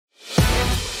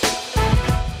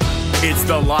It's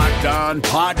the Locked On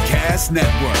Podcast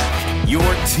Network, your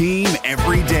team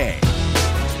every day.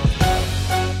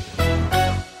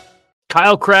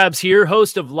 Kyle Krabs here,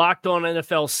 host of Locked On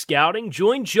NFL Scouting.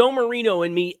 Join Joe Marino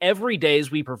and me every day as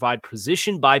we provide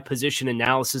position-by-position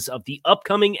analysis of the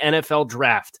upcoming NFL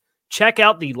Draft. Check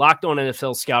out the Locked On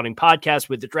NFL Scouting podcast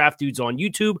with the Draft Dudes on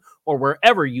YouTube or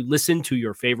wherever you listen to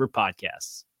your favorite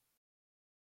podcasts.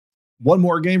 One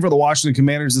more game for the Washington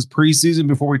Commanders this preseason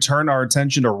before we turn our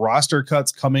attention to roster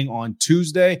cuts coming on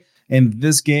Tuesday. And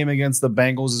this game against the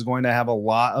Bengals is going to have a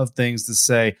lot of things to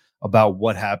say about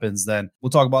what happens then. We'll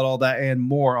talk about all that and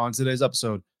more on today's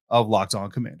episode of Locked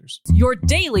On Commanders. Your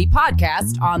daily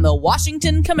podcast on the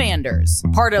Washington Commanders.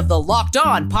 Part of the Locked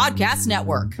On Podcast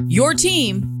Network. Your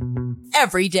team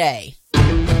every day.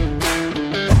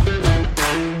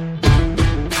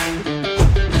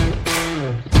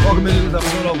 Welcome into this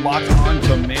episode of Locked On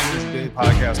Commanders, daily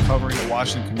podcast covering the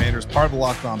Washington Commanders, part of the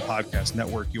Locked On Podcast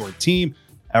Network, your team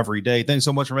every day. Thanks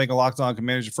so much for making Locked On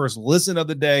Commanders your first listen of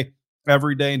the day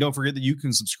every day. And don't forget that you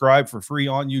can subscribe for free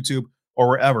on YouTube or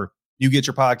wherever you get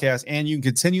your podcast. And you can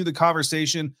continue the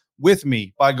conversation with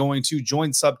me by going to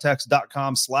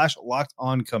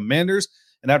joinsubtext.com/LockedOnCommanders.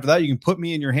 And after that, you can put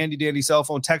me in your handy dandy cell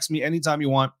phone, text me anytime you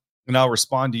want, and I'll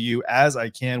respond to you as I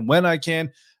can, when I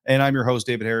can. And I'm your host,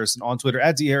 David Harrison, on Twitter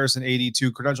at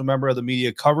DHarrison82, credential member of the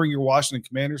media covering your Washington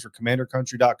Commanders for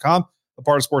CommanderCountry.com, a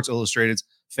part of Sports Illustrated's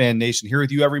Fan Nation. Here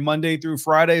with you every Monday through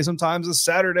Friday, sometimes a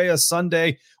Saturday, a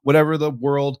Sunday, whatever the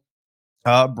world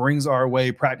brings our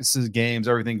way, practices, games,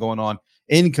 everything going on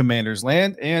in Commanders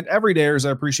land. And everydayers,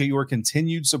 I appreciate your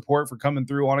continued support for coming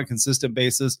through on a consistent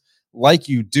basis like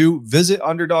you do. Visit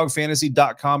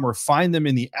UnderdogFantasy.com or find them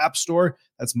in the App Store.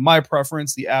 That's my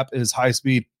preference. The app is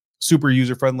high-speed, super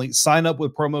user-friendly. Sign up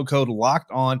with promo code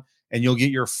Locked On, and you'll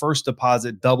get your first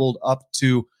deposit doubled up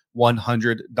to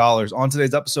 $100. On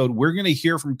today's episode, we're going to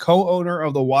hear from co-owner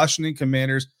of the Washington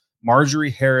Commanders,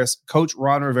 Marjorie Harris, Coach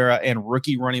Ron Rivera, and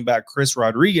rookie running back Chris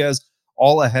Rodriguez,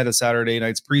 all ahead of Saturday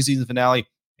night's preseason finale.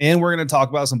 And we're going to talk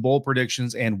about some bold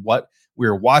predictions and what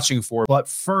we're watching for. But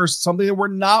first, something that we're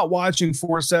not watching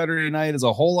for Saturday night is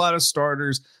a whole lot of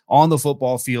starters on the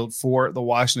football field for the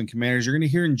Washington Commanders. You're going to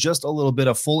hear in just a little bit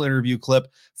a full interview clip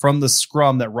from the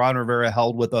scrum that Ron Rivera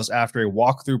held with us after a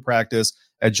walkthrough practice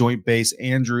at Joint Base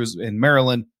Andrews in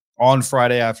Maryland on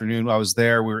Friday afternoon. I was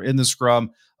there. We were in the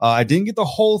scrum. I didn't get the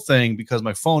whole thing because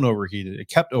my phone overheated. It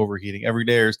kept overheating.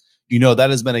 Everydayers, you know, that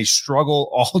has been a struggle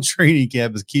all training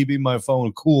camp, is keeping my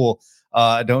phone cool.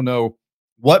 I don't know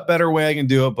what better way I can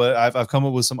do it, but I've come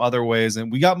up with some other ways,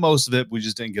 and we got most of it. We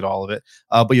just didn't get all of it,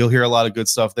 but you'll hear a lot of good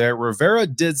stuff there. Rivera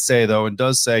did say, though, and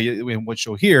does say in what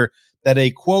you'll hear, that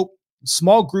a, quote,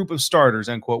 small group of starters,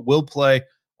 end quote, will play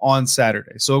on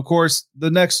Saturday. So, of course, the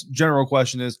next general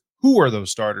question is, who are those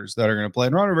starters that are going to play?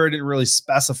 And Ron Rivera didn't really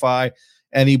specify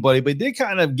anybody, but did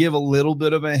kind of give a little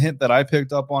bit of a hint that I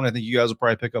picked up on. I think you guys will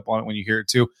probably pick up on it when you hear it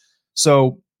too.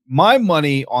 So my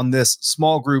money on this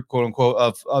small group, quote unquote,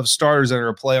 of starters that are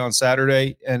going to play on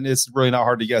Saturday, and it's really not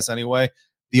hard to guess anyway,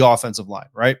 the offensive line,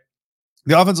 right?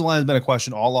 The offensive line has been a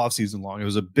question all offseason long. It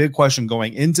was a big question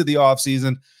going into the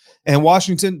offseason. And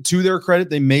Washington, to their credit,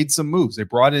 they made some moves. They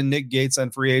brought in Nick Gates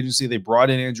on free agency. They brought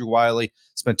in Andrew Wiley,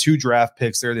 spent 2 draft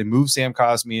picks there. They moved Sam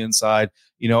Cosmi inside.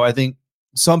 You know, I think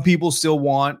some people still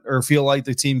want or feel like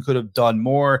the team could have done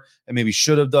more and maybe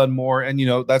should have done more. And, you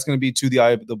know, that's going to be to the eye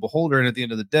of the beholder. And at the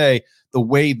end of the day, the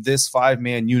way this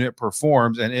 5-man unit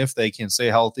performs, and if they can stay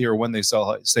healthy or when they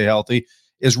stay healthy,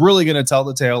 is really going to tell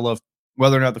the tale of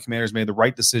whether or not the Commanders made the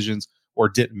right decisions or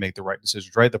didn't make the right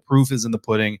decisions, right? The proof is in the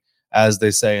pudding, as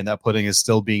they say, and that pudding is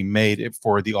still being made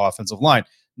for the offensive line.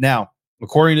 Now,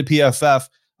 according to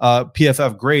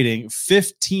PFF grading,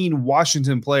 15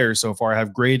 Washington players so far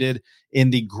have graded in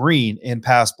the green in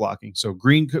pass blocking. So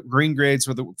green grades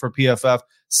for PFF,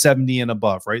 70 and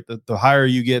above, right? The higher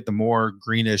you get, the more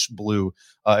greenish blue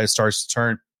it starts to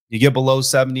turn. You get below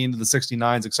 70 into the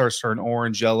 69s, it starts to turn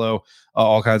orange, yellow,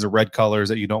 all kinds of red colors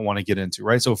that you don't want to get into,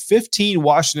 right? So 15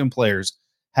 Washington players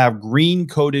have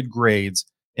green-coded grades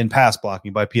in pass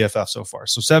blocking by PFF so far.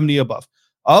 So 70 above.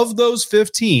 Of those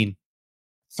 15,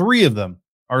 3 of them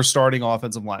are starting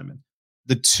offensive linemen.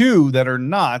 The 2 that are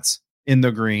not in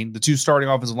the green, the 2 starting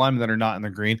offensive linemen that are not in the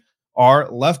green, are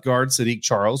left guard Sadiq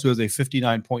Charles, who has a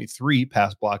 59.3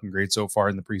 pass blocking grade so far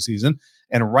in the preseason,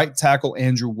 and right tackle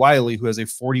Andrew Wiley, who has a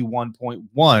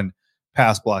 41.1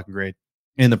 pass blocking grade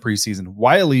in the preseason.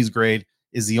 Wiley's grade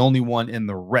is the only one in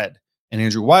the red. And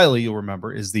Andrew Wiley, you'll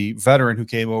remember, is the veteran who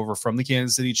came over from the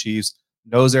Kansas City Chiefs,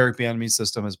 knows Eric Bieniemy's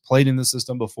system, has played in the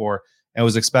system before, and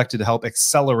was expected to help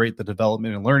accelerate the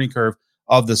development and learning curve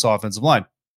of this offensive line.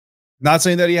 Not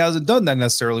saying that he hasn't done that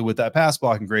necessarily with that pass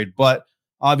blocking grade, but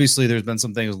obviously there's been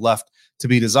some things left to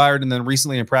be desired. And then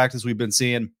recently in practice, we've been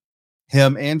seeing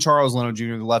him and Charles Leno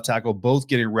Jr., the left tackle, both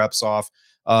getting reps off.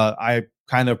 I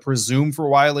kind of presume for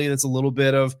Wiley that's a little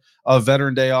bit of a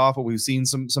veteran day off, but we've seen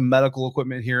some medical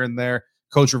equipment here and there.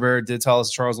 Coach Rivera did tell us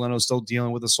Charles Leno is still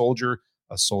dealing with a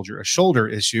shoulder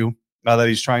issue that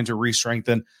he's trying to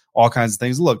re-strengthen, all kinds of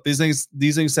things. Look, these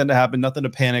things tend to happen, nothing to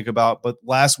panic about. But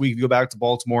last week, if you go back to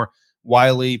Baltimore,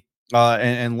 Wiley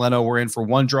and Leno were in for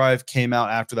one drive, came out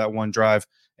after that one drive,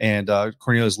 and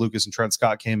Cornelius Lucas and Trent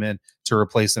Scott came in to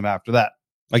replace him after that.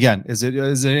 Again, is it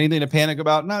anything to panic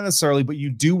about? Not necessarily, but you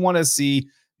do want to see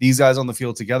these guys on the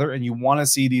field together, and you want to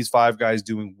see these five guys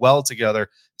doing well together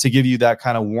to give you that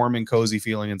kind of warm and cozy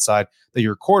feeling inside that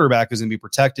your quarterback is going to be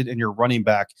protected and your running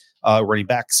backs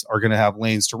are going to have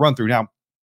lanes to run through. Now,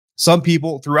 some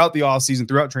people throughout the offseason,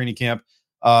 throughout training camp,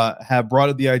 have brought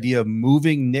up the idea of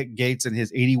moving Nick Gates and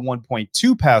his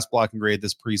 81.2 pass blocking grade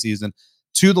this preseason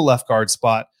to the left guard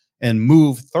spot and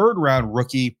move third-round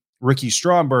rookie Ricky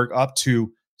Stromberg up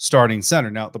to starting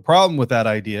center. Now, the problem with that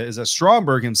idea is that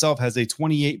Stromberg himself has a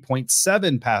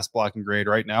 28.7 pass blocking grade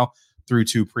right now through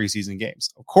 2 preseason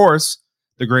games. Of course,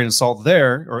 the grain of salt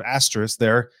there, or asterisk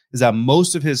there, is that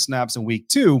most of his snaps in week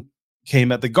 2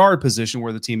 came at the guard position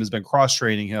where the team has been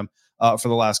cross-training him for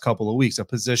the last couple of weeks, a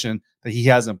position that he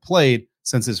hasn't played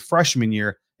since his freshman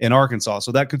year in Arkansas.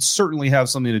 So that could certainly have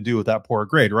something to do with that poor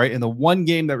grade, right? In the one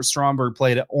game that Stromberg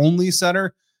played at only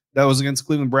center, that was against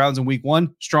Cleveland Browns in week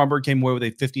 1, Stromberg came away with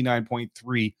a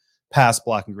 59.3 pass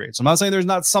blocking grade. So I'm not saying there's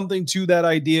not something to that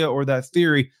idea or that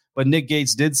theory, but Nick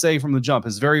Gates did say from the jump,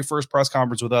 his very first press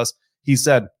conference with us, he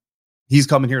said he's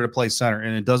coming here to play center,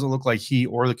 and it doesn't look like he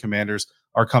or the Commanders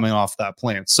are coming off that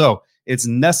plan. So it's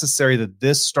necessary that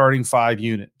this starting 5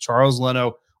 unit, Charles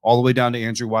Leno, all the way down to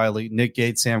Andrew Wiley, Nick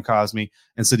Gates, Sam Cosmi,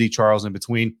 and Sadiq Charles in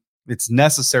between, it's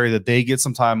necessary that they get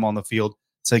some time on the field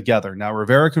together. Now,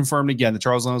 Rivera confirmed again that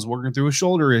Charles Leno is working through a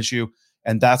shoulder issue,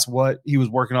 and that's what he was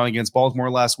working on against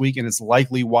Baltimore last week, and it's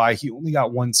likely why he only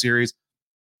got 1 series.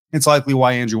 It's likely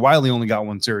why Andrew Wiley only got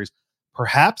 1 series.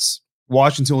 Perhaps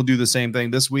Washington will do the same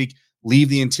thing this week, leave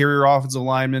the interior offensive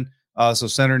linemen, so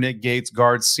center Nick Gates,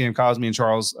 guards Sam Cosmi and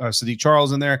Sadiq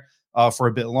Charles in there for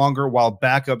a bit longer, while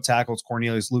backup tackles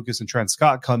Cornelius Lucas and Trent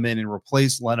Scott come in and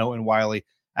replace Leno and Wiley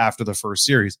after the first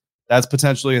series. That's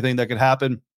potentially a thing that could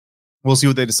happen. We'll see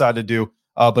what they decide to do.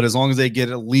 But as long as they get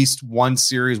at least 1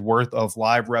 series worth of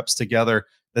live reps together,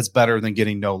 that's better than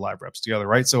getting no live reps together,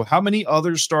 right? So how many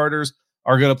other starters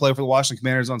are going to play for the Washington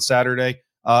Commanders on Saturday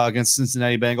against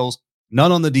Cincinnati Bengals?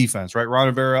 None on the defense, right? Ron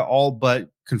Rivera all but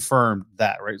confirmed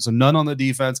that, right? So none on the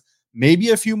defense. Maybe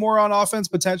a few more on offense,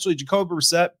 potentially. Jacoby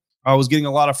Brissett was getting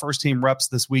a lot of first-team reps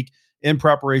this week in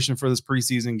preparation for this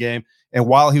preseason game. And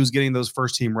while he was getting those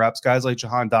first-team reps, guys like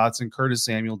Jahan Dotson, Curtis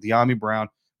Samuel, De'Ami Brown,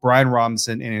 Brian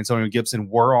Robinson, and Antonio Gibson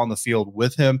were on the field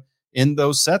with him in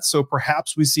those sets. So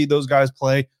perhaps we see those guys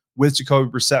play with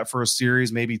Jacoby Brissett for a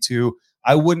series, maybe 2.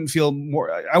 I wouldn't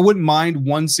mind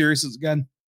 1 series again.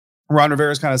 Ron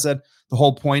Rivera's kind of said the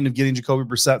whole point of getting Jacoby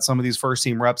Brissett some of these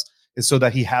first-team reps is so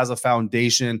that he has a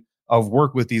foundation of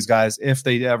work with these guys. If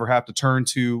they ever have to turn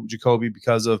to Jacoby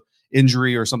because of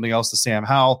injury or something else to Sam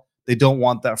Howell, they don't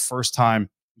want that first time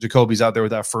Jacoby's out there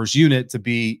with that first unit to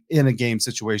be in a game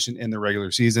situation in the regular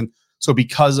season. So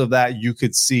because of that, you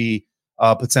could see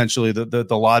potentially the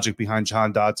logic behind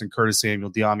Jahan Dotson, Curtis Samuel,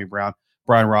 De'Ami Brown,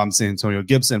 Brian Robinson, Antonio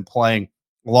Gibson playing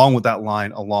along with that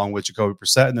line, along with Jacoby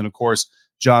Brissett. And then, of course,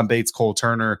 John Bates, Cole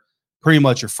Turner, pretty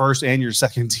much your first and your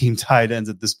second team tight ends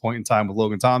at this point in time with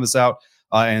Logan Thomas out,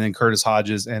 and then Curtis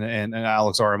Hodges and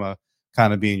Alex Arma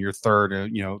kind of being your third.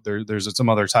 There's some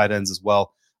other tight ends as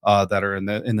well that are in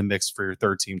the mix for your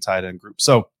third team tight end group.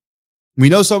 So we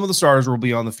know some of the starters will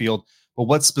be on the field, but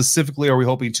what specifically are we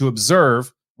hoping to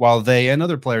observe while they and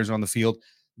other players are on the field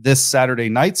this Saturday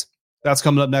night? That's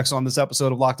coming up next on this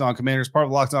episode of Locked On Commanders, part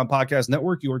of the Locked On Podcast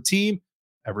Network, your team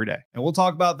every day. And we'll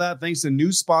talk about that thanks to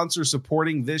new sponsor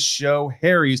supporting this show,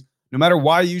 Harry's. No matter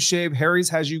why you shave, Harry's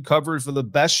has you covered for the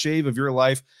best shave of your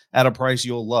life at a price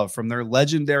you'll love. From their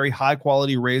legendary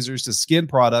high-quality razors to skin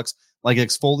products like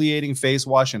exfoliating face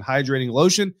wash and hydrating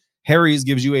lotion, Harry's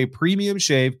gives you a premium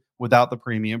shave without the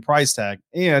premium price tag.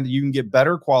 And you can get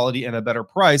better quality and a better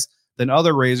price than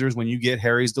other razors when you get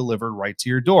Harry's delivered right to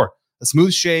your door. A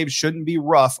smooth shave shouldn't be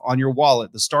rough on your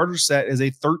wallet. The starter set is a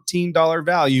 $13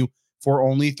 value for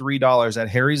only $3 at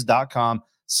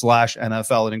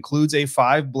harrys.com/NFL. It includes a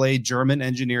 5-blade German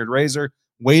engineered razor,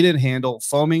 weighted handle,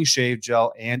 foaming shave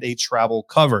gel, and a travel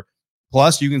cover.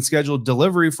 Plus, you can schedule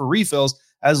delivery for refills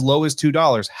as low as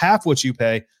 $2, half what you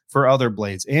pay for other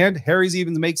blades. And Harry's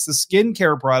even makes the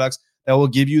skincare products that will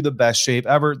give you the best shape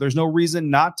ever. There's no reason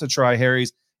not to try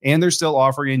Harry's, and they're still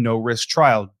offering a no-risk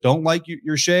trial. Don't like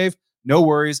your shave? No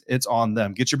worries, it's on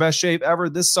them. Get your best shave ever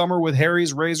this summer with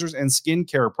Harry's razors and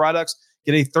skincare products.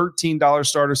 Get a $13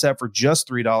 starter set for just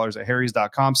 $3 at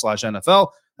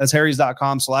harrys.com/NFL. That's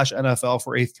harrys.com/NFL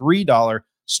for a $3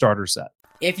 starter set.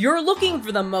 If you're looking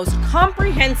for the most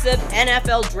comprehensive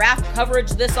NFL draft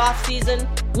coverage this offseason,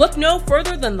 look no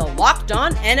further than the Locked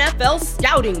On NFL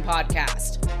Scouting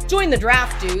Podcast. Join the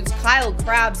draft dudes, Kyle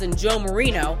Krabs and Joe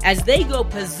Marino, as they go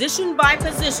position by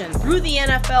position through the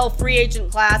NFL free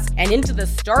agent class and into the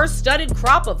star-studded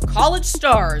crop of college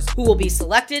stars who will be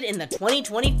selected in the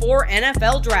 2024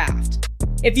 NFL Draft.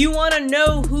 If you want to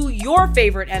know who your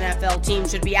favorite NFL team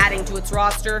should be adding to its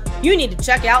roster, you need to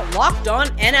check out Locked On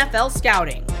NFL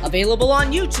Scouting, available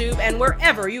on YouTube and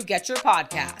wherever you get your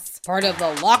podcasts. Part of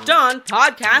the Locked On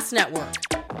Podcast Network,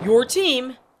 your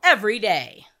team every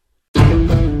day.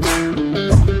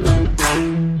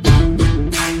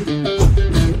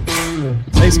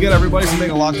 Thanks again, everybody, for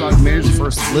making Locked On Commanders your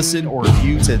first listen or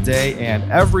view today and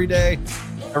every day.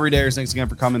 Everydayers, thanks again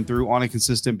for coming through on a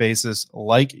consistent basis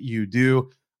like you do.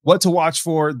 What to watch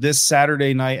for this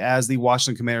Saturday night as the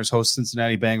Washington Commanders host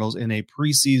Cincinnati Bengals in a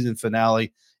preseason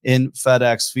finale in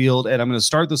FedEx Field. And I'm going to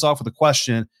start this off with a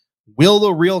question. Will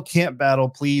the real camp battle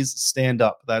please stand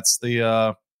up? That's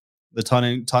the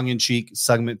tongue-in-cheek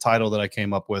segment title that I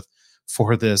came up with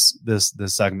for this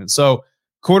segment. So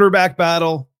quarterback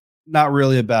battle, not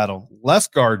really a battle.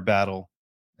 Left guard battle,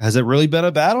 has it really been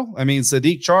a battle? I mean,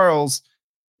 Sadiq Charles,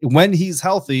 when he's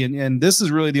healthy, and this is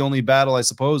really the only battle, I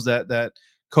suppose, that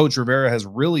Coach Rivera has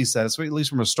really said, at least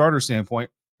from a starter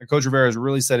standpoint, that Coach Rivera has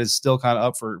really said is still kind of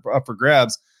up for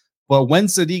grabs. But when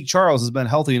Sadiq Charles has been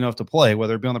healthy enough to play,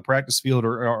 whether it be on the practice field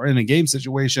or in a game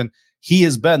situation, he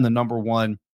has been the number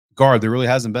one guard. There really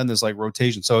hasn't been this like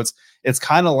rotation. So it's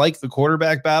kind of like the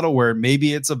quarterback battle where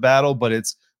maybe it's a battle, but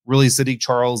it's really Sadiq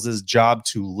Charles's job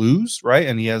to lose, right?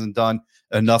 And he hasn't done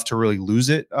enough to really lose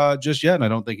it just yet, and I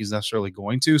don't think he's necessarily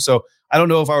going to. So I don't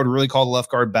know if I would really call the left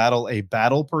guard battle a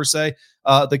battle per se.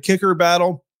 The kicker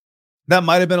battle, that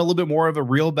might have been a little bit more of a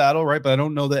real battle, right? But I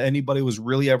don't know that anybody was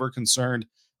really ever concerned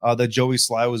that Joey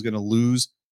Sly was going to lose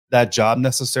that job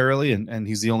necessarily, and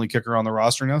he's the only kicker on the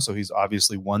roster now, so he's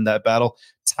obviously won that battle.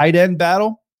 Tight end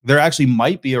battle, there actually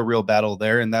might be a real battle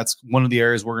there, and that's one of the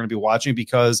areas we're going to be watching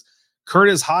because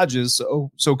Curtis Hodges,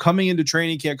 so coming into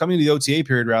training camp, coming into the OTA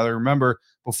period, rather, remember,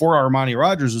 before Armani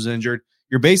Rogers was injured,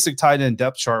 your basic tight end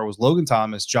depth chart was Logan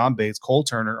Thomas, John Bates, Cole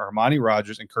Turner, Armani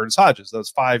Rogers, and Curtis Hodges. Those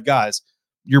 5 guys.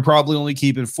 You're probably only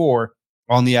keeping 4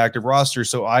 on the active roster,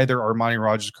 so either Armani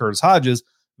Rogers or Curtis Hodges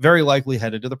very likely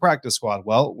headed to the practice squad.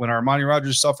 Well, when Armani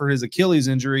Rogers suffered his Achilles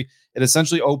injury, it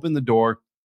essentially opened the door,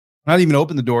 not even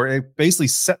opened the door, it basically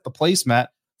set the placemat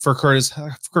for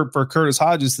Curtis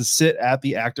Hodges to sit at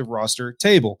the active roster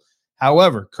table.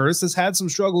 However, Curtis has had some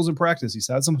struggles in practice. He's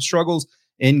had some struggles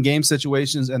in game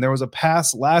situations, and there was a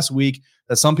pass last week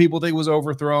that some people think was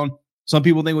overthrown, some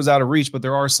people think was out of reach, but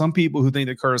there are some people who think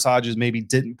that Curtis Hodges maybe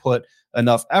didn't put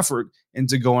enough effort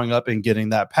into going up and getting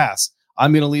that pass.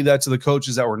 I'm going to leave that to the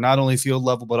coaches that were not only field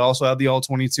level, but also at the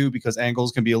all-22 because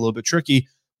angles can be a little bit tricky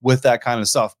with that kind of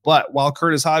stuff. But while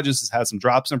Curtis Hodges has had some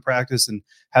drops in practice and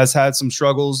has had some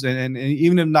struggles, and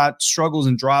even if not struggles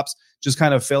and drops, just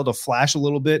kind of failed to flash a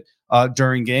little bit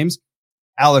during games,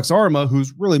 Alex Arma,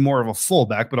 who's really more of a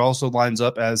fullback, but also lines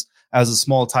up as a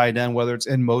small tight end, whether it's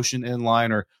in motion, in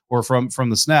line, or from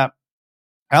the snap,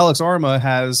 Alex Arma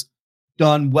has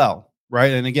done well,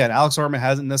 right? And again, Alex Arma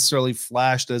hasn't necessarily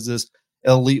flashed as this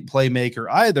elite playmaker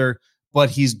either, but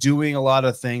he's doing a lot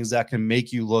of things that can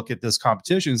make you look at this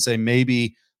competition and say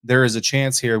maybe there is a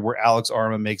chance here where Alex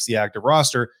Arma makes the active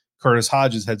roster. Curtis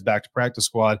Hodges heads back to practice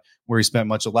squad where he spent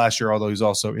much of last year, although he's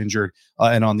also injured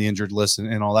and on the injured list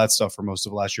and all that stuff for most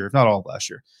of last year, if not all of last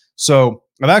year. So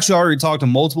I've actually already talked to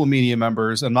multiple media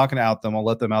members. I'm not going to out them. I'll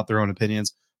let them out their own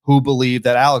opinions, who believe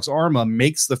that Alex Arma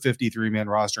makes the 53-man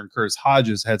roster and Curtis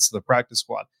Hodges heads to the practice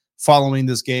squad. Following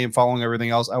this game, following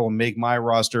everything else, I will make my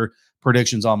roster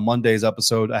predictions on Monday's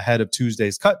episode ahead of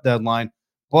Tuesday's cut deadline.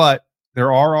 But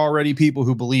there are already people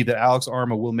who believe that Alex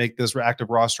Arma will make this active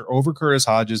roster over Curtis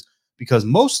Hodges because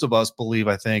most of us believe,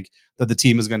 I think, that the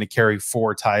team is going to carry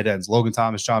 4 tight ends. Logan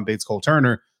Thomas, John Bates, Cole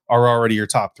Turner are already your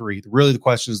top 3. Really, the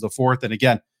question is the 4th. And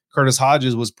again, Curtis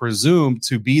Hodges was presumed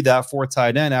to be that 4th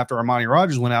tight end after Armani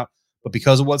Rogers went out. But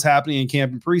because of what's happening in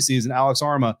camp and preseason, Alex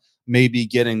Arma may be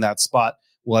getting that spot.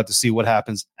 We'll have to see what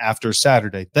happens after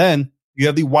Saturday. Then you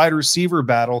have the wide receiver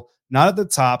battle, not at the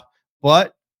top,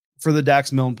 but for the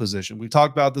Dax Milne position. We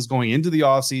talked about this going into the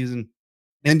offseason.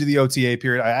 into the OTA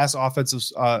period. I asked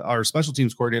our special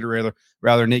teams coordinator,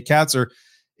 rather Nate Katzer,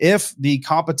 if the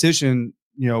competition,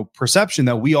 perception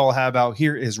that we all have out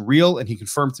here is real. And he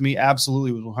confirmed to me,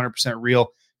 absolutely, it was 100% real.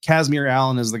 Kazmir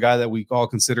Allen is the guy that we all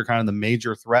consider kind of the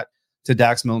major threat to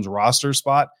Dax Milne's roster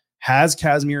spot. Has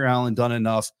Kazmir Allen done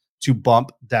enough to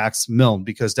bump Dax Milne?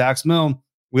 Because Dax Milne,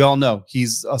 we all know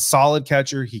he's a solid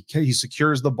catcher. He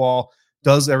secures the ball,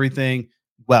 does everything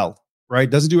well, right?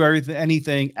 Doesn't do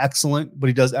anything excellent, but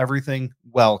he does everything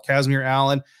well. Kazmir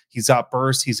Allen, he's got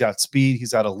burst, he's got speed,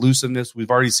 he's got elusiveness.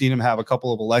 We've already seen him have a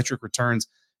couple of electric returns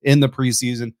in the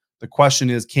preseason. The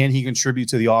question is, can he contribute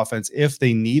to the offense if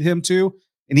they need him to?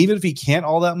 And even if he can't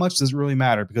all that much, doesn't really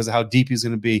matter because of how deep he's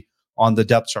going to be on the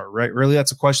depth chart, right? Really,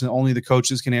 that's a question that only the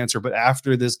coaches can answer. But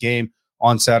after this game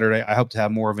on Saturday, I hope to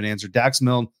have more of an answer. Dax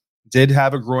Milne did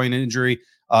have a groin injury,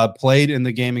 played in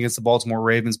the game against the Baltimore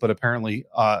Ravens, but apparently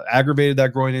aggravated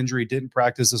that groin injury, didn't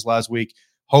practice this last week.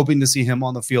 Hoping to see him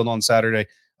on the field on Saturday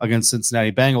against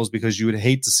Cincinnati Bengals, because you would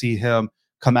hate to see him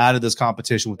come out of this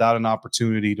competition without an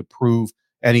opportunity to prove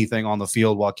anything on the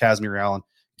field while Kazmir Allen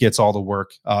gets all the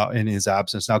work in his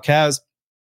absence. Now, Kaz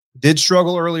did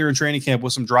struggle earlier in training camp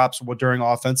with some drops during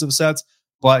offensive sets,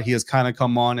 but he has kind of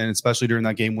come on, and especially during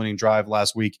that game-winning drive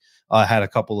last week, had a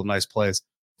couple of nice plays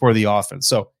for the offense.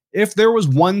 So if there was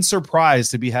one surprise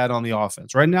to be had on the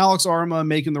offense, right now, Alex Arma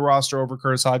making the roster over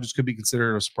Curtis Hodges could be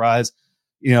considered a surprise.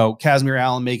 Kazmir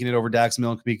Allen making it over Dax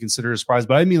Milne could be considered a surprise,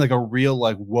 but I mean like a real,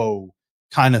 whoa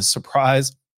kind of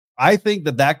surprise. I think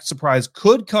that surprise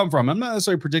could come from, I'm not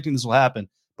necessarily predicting this will happen,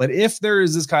 but if there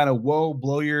is this kind of whoa,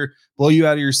 blow you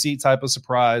out of your seat type of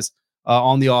surprise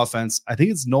on the offense, I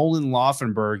think it's Nolan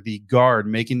Laufenberg, the guard,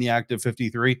 making the active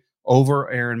 53 over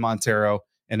Aaron Montero,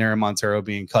 and Aaron Montero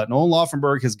being cut. Nolan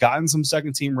Laufenberg has gotten some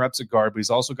second team reps at guard, but he's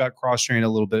also got cross-trained a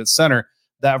little bit at center.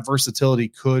 That versatility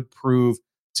could prove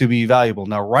to be valuable.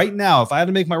 Now, right now, if I had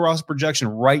to make my roster projection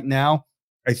right now,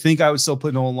 I think I would still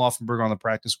put Nolan Laufenberg on the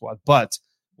practice squad, but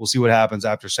we'll see what happens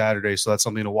after Saturday. So that's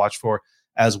something to watch for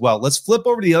as well. Let's flip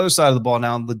over to the other side of the ball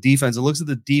now, the defense. It looks at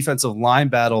the defensive line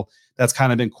battle that's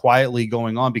kind of been quietly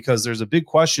going on, because there's a big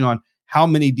question on how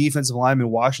many defensive linemen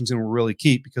Washington will really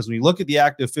keep. Because when you look at the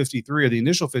active 53 or the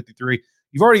initial 53,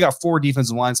 you've already got 4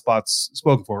 defensive line spots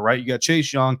spoken for, right? You got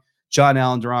Chase Young, John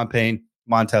Allen, Deron Payne,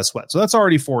 Montez Sweat. So that's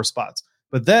already 4 spots.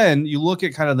 But then you look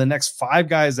at kind of the next 5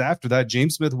 guys after that.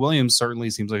 James Smith-Williams certainly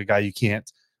seems like a guy you can't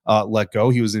let go.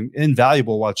 He was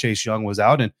invaluable while Chase Young was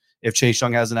out. And if Chase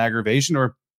Young has an aggravation,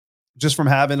 or just from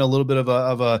having a little bit of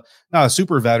a not a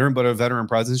super veteran, but a veteran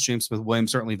presence, James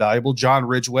Smith-Williams certainly valuable. John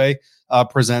Ridgeway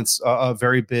presents a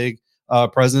very big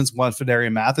presence when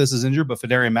Fedarian Mathis is injured, but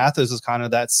Fedarian Mathis is kind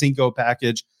of that Cinco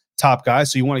package top guy.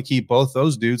 So you want to keep both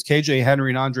those dudes. KJ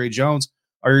Henry and Andre Jones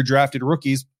are your drafted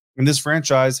rookies. And this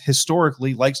franchise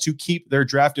historically likes to keep their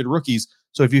drafted rookies.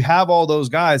 So if you have all those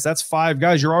guys, that's 5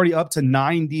 guys. You're already up to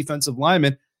 9 defensive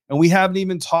linemen. And we haven't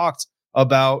even talked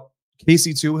about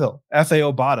Casey Toohill, F.A.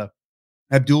 Obata,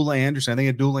 Abdullah Anderson. I think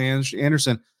Abdullah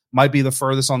Anderson might be the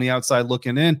furthest on the outside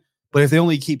looking in. But if they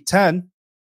only keep 10,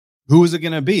 who is it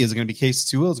going to be? Is it going to be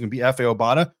Casey Toohill? Is it going to be F.A.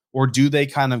 Obata? Or do they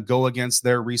kind of go against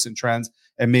their recent trends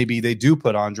and maybe they do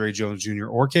put Andre Jones Jr.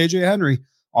 or KJ Henry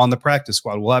on the practice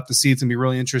squad? We'll have to see. It's going to be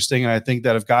really interesting. And I think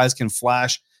that if guys can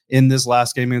flash in this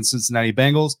last game against Cincinnati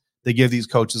Bengals, they give these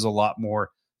coaches a lot more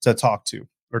to talk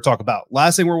about.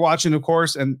 Last thing we're watching, of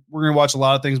course, and we're going to watch a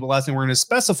lot of things, but last thing we're going to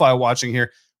specify watching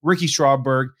here, Ricky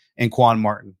Strauberg and Quan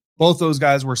Martin. Both those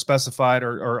guys were specified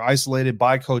or isolated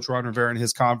by Coach Ron Rivera in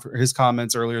his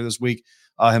comments earlier this week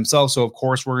himself. So, of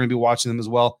course, we're going to be watching them as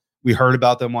well. We heard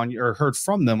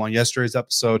from them on yesterday's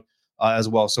episode as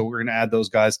well. So we're going to add those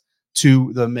guys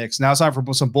to the mix. Now it's time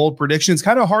for some bold predictions.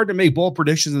 Kind of hard to make bold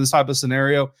predictions in this type of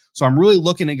scenario. So I'm really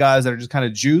looking at guys that are just kind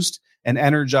of juiced and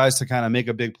energized to kind of make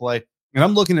a big play. And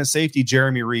I'm looking at safety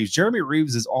Jeremy Reeves. Jeremy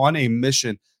Reeves is on a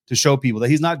mission to show people that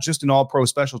he's not just an all-pro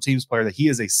special teams player, that he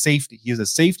is a safety. He is a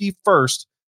safety first,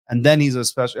 and then he's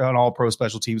an all-pro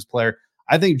special teams player.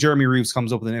 I think Jeremy Reeves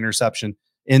comes up with an interception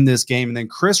in this game. And then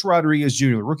Chris Rodriguez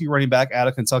Jr., the rookie running back out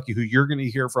of Kentucky, who you're going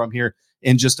to hear from here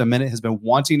in just a minute, has been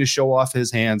wanting to show off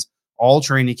his hands all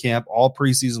training camp, all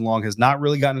preseason long, has not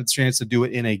really gotten a chance to do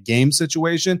it in a game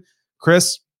situation.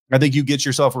 Chris, I think you get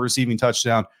yourself a receiving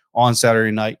touchdown on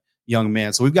Saturday night, young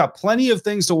man. So we've got plenty of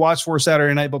things to watch for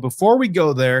Saturday night. But before we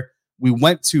go there, we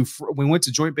went to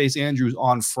Joint Base Andrews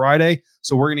on Friday.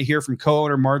 So we're going to hear from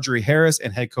co-owner Marjorie Harris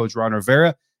and head coach Ron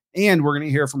Rivera. And we're going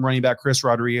to hear from running back Chris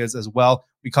Rodriguez as well.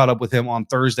 We caught up with him on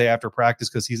Thursday after practice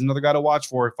because he's another guy to watch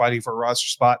for, fighting for a roster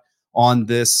spot on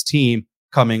this team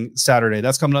coming Saturday.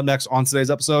 That's coming up next on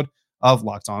today's episode of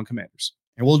Locked On Commanders.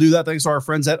 And we'll do that thanks to our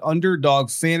friends at Underdog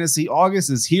Fantasy. August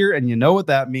is here, and you know what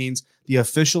that means. The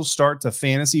official start to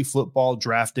fantasy football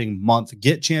drafting month.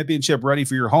 Get championship ready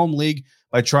for your home league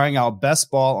by trying out Best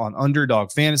Ball on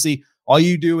Underdog Fantasy. All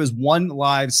you do is one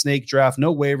live snake draft,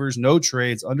 no waivers, no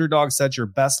trades. Underdog sets your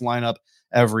best lineup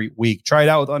every week. Try it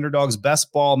out with Underdog's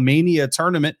Best Ball Mania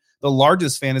Tournament. The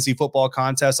largest fantasy football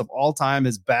contest of all time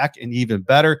is back and even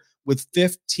better with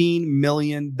 $15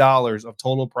 million of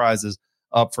total prizes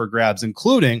up for grabs,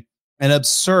 including an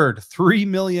absurd $3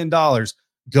 million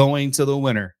going to the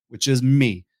winner, which is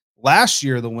me. Last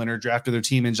year, the winner drafted their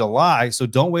team in July, so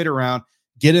don't wait around.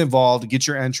 Get involved, get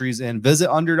your entries in. Visit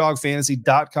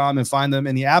UnderdogFantasy.com and find them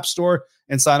in the App Store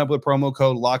and sign up with promo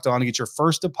code Locked On to get your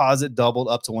first deposit doubled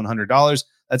up to $100.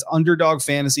 That's Underdog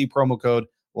Fantasy, promo code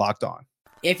Locked On.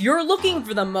 If you're looking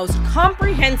for the most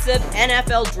comprehensive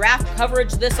NFL draft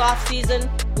coverage this offseason,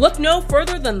 look no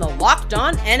further than the Locked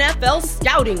On NFL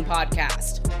Scouting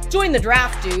Podcast. Join the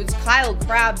draft dudes, Kyle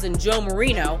Krabs and Joe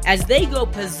Marino, as they go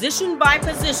position by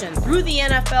position through the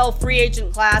NFL free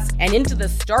agent class and into the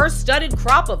star-studded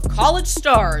crop of college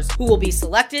stars who will be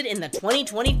selected in the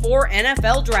 2024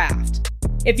 NFL Draft.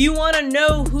 If you want to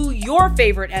know who your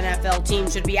favorite NFL team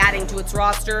should be adding to its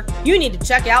roster, you need to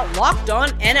check out Locked On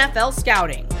NFL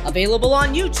Scouting, available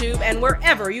on YouTube and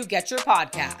wherever you get your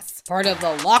podcasts. Part of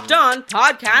the Locked On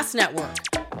Podcast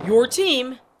Network, your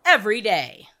team every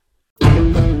day.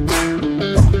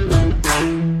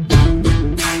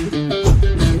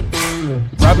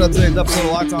 Wrapping up today's episode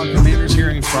of Locked On Commanders,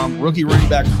 hearing from rookie running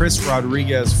back Chris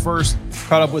Rodriguez first.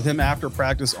 Caught up with him after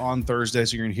practice on Thursday,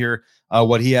 so you're going to hear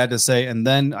what he had to say. And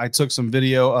then I took some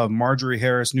video of Marjorie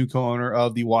Harris, new co-owner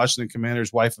of the Washington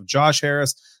Commanders, wife of Josh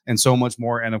Harris, and so much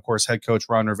more. And, of course, head coach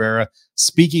Ron Rivera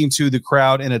speaking to the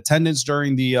crowd in attendance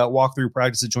during the walkthrough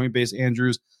practice at Joint Base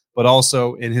Andrews, but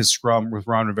also in his scrum with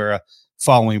Ron Rivera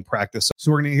following practice.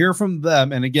 So we're going to hear from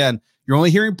them. And, again, you're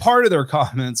only hearing part of their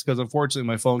comments because, unfortunately,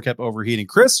 my phone kept overheating.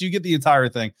 Chris, you get the entire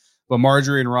thing. But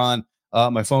Marjorie and Ron,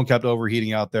 my phone kept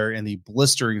overheating out there in the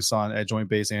blistering sun at Joint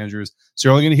Base Andrews. So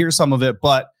you're only going to hear some of it,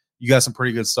 but you got some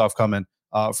pretty good stuff coming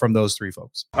from those three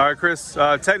folks. All right, Chris,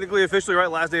 technically, officially, right,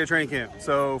 last day of training camp.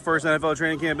 So first NFL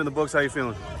training camp in the books. How you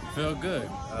feeling? Feel good.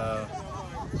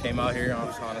 Came out here,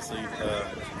 honestly,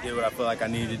 did what I feel like I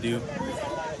needed to do.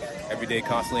 Every day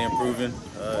constantly improving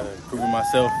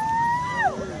myself.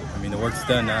 I mean, the work's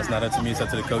done now. It's not up to me. It's up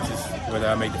to the coaches, whether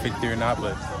I make the 53 or not.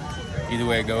 But either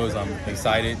way it goes, I'm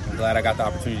excited. I'm glad I got the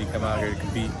opportunity to come out here to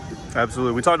compete.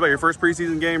 Absolutely. We talked about your first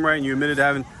preseason game, right? And you admitted to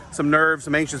having some nerves,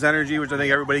 some anxious energy, which I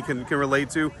think everybody can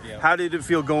relate to. Yeah. How did it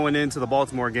feel going into the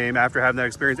Baltimore game after having that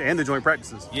experience and the joint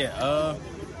practices? Yeah,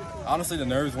 honestly, the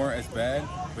nerves weren't as bad,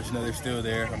 but, they're still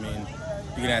there. I mean,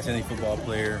 you can ask any football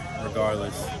player,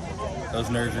 regardless. Those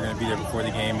nerves are going to be there before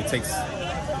the game. It takes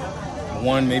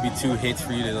one, maybe two hits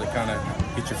for you to kind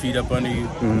of get your feet up under you.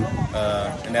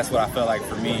 Mm-hmm. And that's what I felt like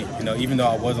for me. Even though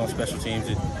I was on special teams,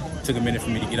 it took a minute for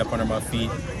me to get up under my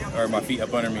feet, or my feet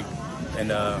up under me.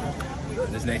 And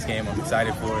this next game, I'm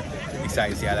excited for it.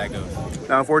 Excited to see how that goes.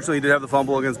 Now, unfortunately, you did have the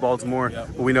fumble against Baltimore. Yep.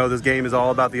 But we know this game is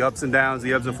all about the ups and downs,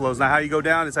 the ebbs and flows. Now, how you go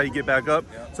down is how you get back up.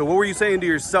 Yep. So what were you saying to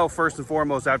yourself first and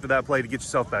foremost after that play to get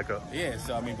yourself back up? Yeah,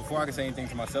 so, before I could say anything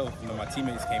to myself, my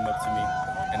teammates came up to me,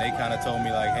 and they kind of told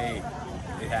me, like, hey,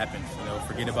 it happens,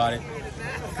 forget about it.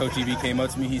 Coach EB came up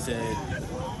to me, he said,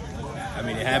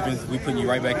 it happens, we putting you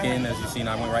right back in. As you've seen,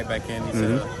 I went right back in. He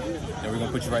said, we're going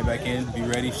to put you right back in, be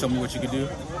ready, show me what you can do.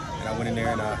 And I went in there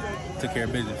and I took care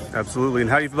of business. Absolutely. And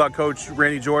how do you feel about Coach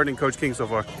Randy Jordan and Coach King so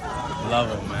far? Love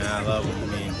them, man, I love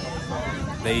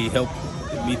them. They help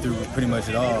me through pretty much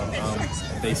it all.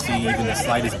 If they see even the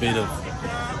slightest bit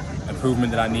of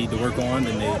improvement that I need to work on,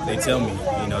 then they tell me.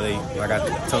 Like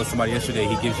I told somebody yesterday,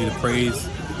 he gives you the praise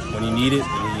when you need it,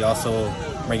 and he also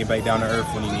bring it back down to earth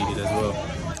when you need it as well.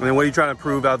 And then what are you trying to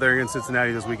prove out there against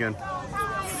Cincinnati this weekend?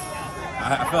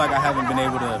 I feel like I haven't been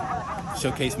able to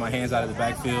showcase my hands out of the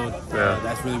backfield. Yeah.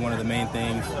 That's really one of the main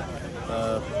things.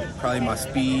 Probably my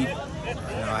speed.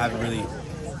 I haven't really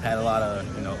had a lot of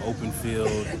open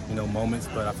field moments,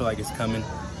 but I feel like it's coming.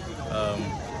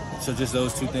 So just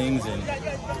those two things, and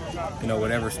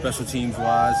whatever special teams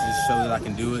wise, just show that I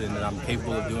can do it and that I'm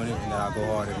capable of doing it, and that I'll go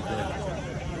hard every day.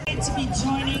 To be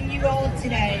joining you all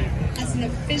today as an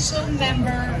official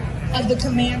member of the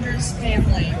Commanders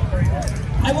family.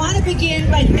 I want to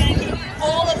begin by thanking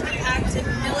all of the active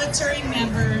military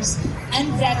members and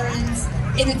veterans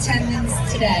in attendance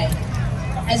today,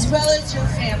 as well as your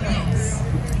families.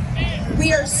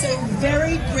 We are so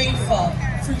very grateful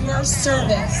for your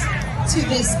service to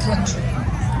this country.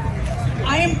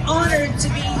 I am honored to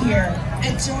be here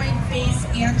at Joint Base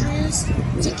Andrews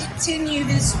to continue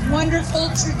this wonderful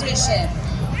tradition.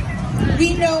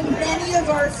 We know many of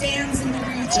our fans in the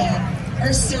region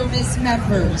are service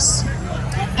members,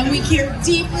 and we care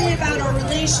deeply about our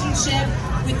relationship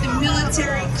with the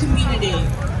military community,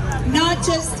 not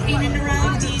just in and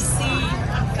around DC,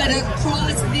 but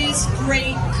across this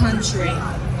great country.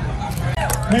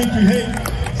 Thank you. Hey,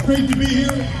 it's great to be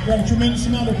here. We've got a tremendous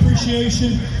amount of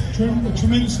appreciation, a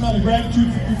tremendous amount of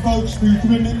gratitude for you folks for your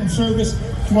commitment and service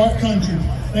to our country.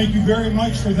 Thank you very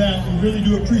much for that. We really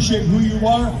do appreciate who you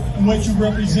are and what you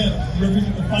represent. You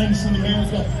represent the finest in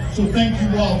America. So thank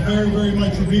you all very, very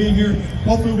much for being here.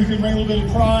 Hopefully we can bring a little bit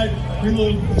of pride, bring a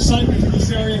little excitement to this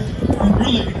area, and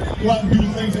really go out and do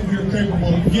the things that we are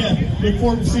capable of. Again, look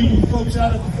forward to seeing you folks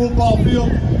out at the football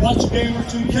field. Watch a game or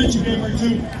two, catch a game or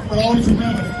two, but always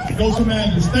remember, go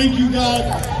Commanders. Thank you, God.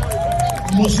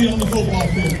 And we'll see you on the football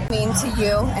field. Mean to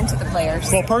you and to the players?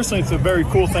 Well, personally, it's a very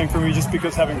cool thing for me just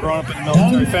because having grown up in a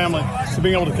military family, so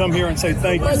being able to come here and say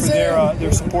thank you for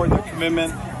their support, their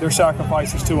commitment, their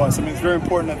sacrifices to us. I mean, it's very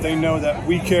important that they know that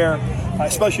we care,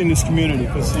 especially in this community,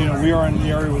 because, you know, we are in the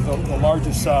area with the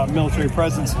largest military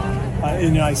presence in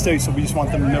the United States, so we just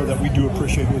want them to know that we do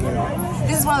appreciate who they are.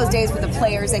 This is one of those days where the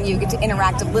players and you get to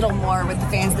interact a little more with the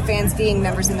fans being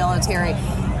members of the military.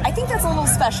 I think that's a little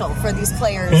special for these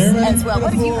players as well.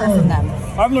 What have you heard from them?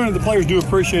 I've learned that the players do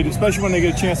appreciate it, especially when they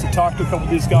get a chance to talk to a couple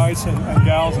of these guys and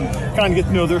gals and kind of get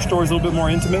to know their stories a little bit more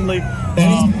intimately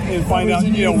and find out,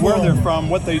 you know, where they're from,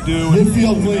 what they do in the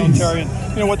military, and,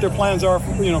 you know, what their plans are,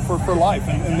 for life.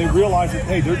 And they realize that,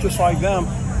 hey, they're just like them,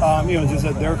 just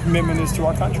that their commitment is to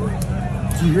our country.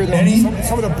 Do you hear that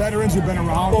some of the veterans who've been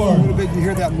around for a little bit, you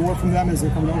hear that more from them as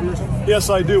they're coming over here or something? Yes,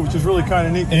 I do, which is really kind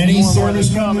of neat. More and more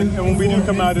come, and when we do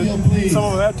come out, some of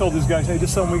them have told these guys, hey, this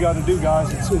is something we got to do,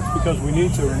 guys. It's because we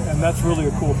need to, and that's really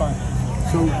a cool thing.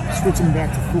 So switching back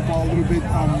to football a little bit,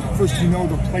 first, you know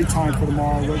the play time for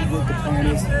tomorrow, what the plan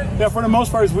is? Yeah, for the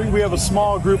most part, we have a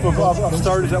small group of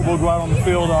starters that will go out on the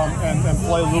field and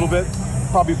play a little bit.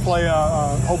 Probably play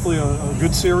hopefully a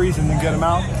good series and then get them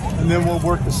out. And then we'll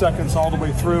work the seconds all the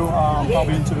way through,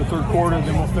 probably into the third quarter.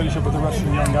 Then we'll finish up with the rest of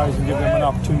the young guys and give them an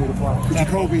opportunity to play. For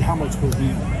Jacoby, how much will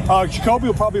he? Jacoby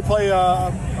will probably play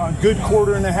a good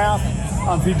quarter and a half.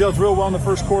 If he does real well in the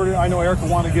first quarter, I know Eric will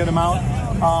want to get him out,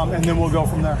 and then we'll go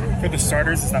from there. For the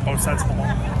starters, is that both sides of the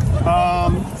ball?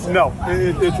 No,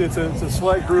 it's a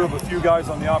select group of a few guys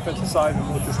on the offensive side, and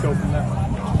we'll just go from there.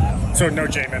 So no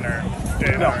Jamin or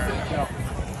Dave? No.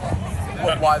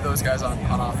 Why those guys on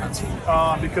offense?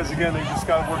 Because, again, they just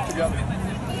got to work together.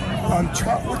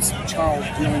 What's Charles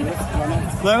dealing with?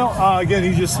 Leno, again,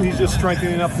 he's just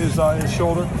strengthening up his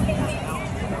shoulder.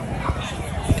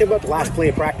 Tell about the last play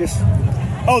of practice.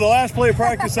 Oh, the last play of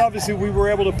practice, obviously, we were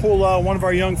able to pull one of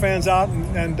our young fans out,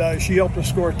 and she helped us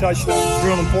score a touchdown. It's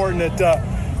real important that,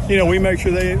 we make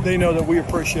sure they know that we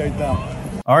appreciate them.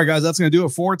 All right, guys, that's going to do it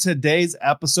for today's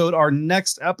episode. Our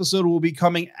next episode will be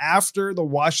coming after the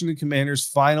Washington Commanders'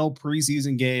 final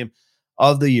preseason game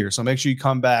of the year. So make sure you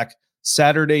come back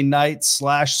Saturday night /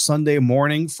 Sunday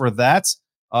morning for that.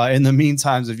 In the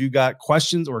meantime, if you got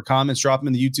questions or comments, drop them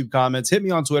in the YouTube comments. Hit me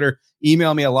on Twitter.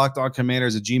 Email me at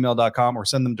lockedoncommanders@gmail.com or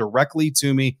send them directly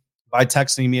to me by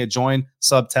texting me at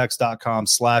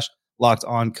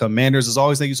joinsubtext.com/LockedOnCommanders. As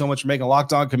always, thank you so much for making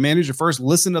Locked On Commanders your first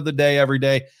listen of the day every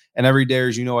day. And every day,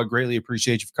 as you know, I greatly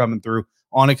appreciate you for coming through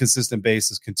on a consistent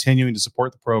basis, continuing to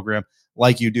support the program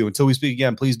like you do. Until we speak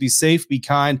again, please be safe, be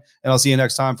kind, and I'll see you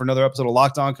next time for another episode of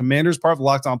Locked On Commanders, part of the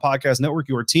Locked On Podcast Network,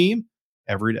 your team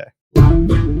every day.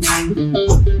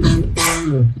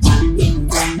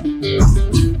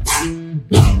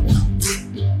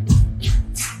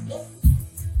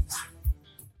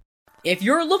 If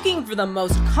you're looking for the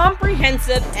most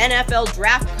comprehensive NFL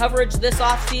draft coverage this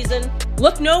offseason,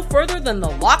 look no further than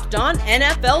the Locked On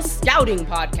NFL Scouting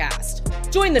Podcast.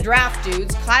 Join the draft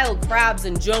dudes, Kyle Krabs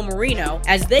and Joe Marino,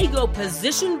 as they go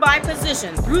position by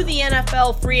position through the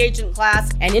NFL free agent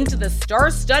class and into the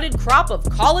star-studded crop of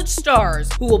college stars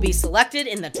who will be selected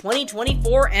in the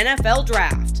 2024 NFL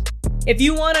Draft. If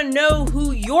you want to know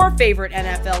who your favorite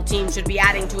NFL team should be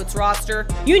adding to its roster,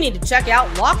 you need to check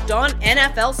out Locked On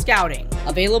NFL Scouting,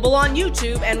 available on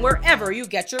YouTube and wherever you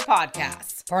get your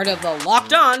podcasts. Part of the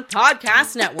Locked On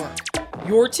Podcast Network,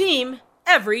 your team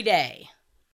every day.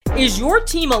 Is your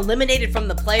team eliminated from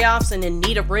the playoffs and in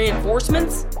need of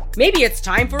reinforcements? Maybe it's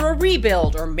time for a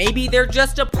rebuild, or maybe they're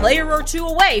just a player or two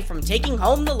away from taking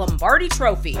home the Lombardi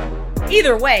Trophy.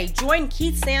 Either way, join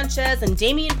Keith Sanchez and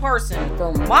Damian Parson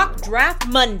for Mock Draft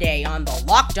Monday on the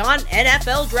Locked On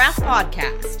NFL Draft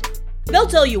Podcast. They'll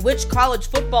tell you which college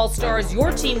football stars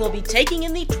your team will be taking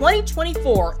in the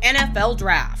 2024 NFL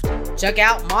Draft. Check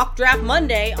out Mock Draft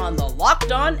Monday on the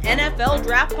Locked On NFL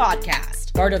Draft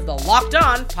Podcast, part of the Locked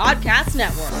On Podcast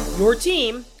Network, your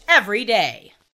team every day.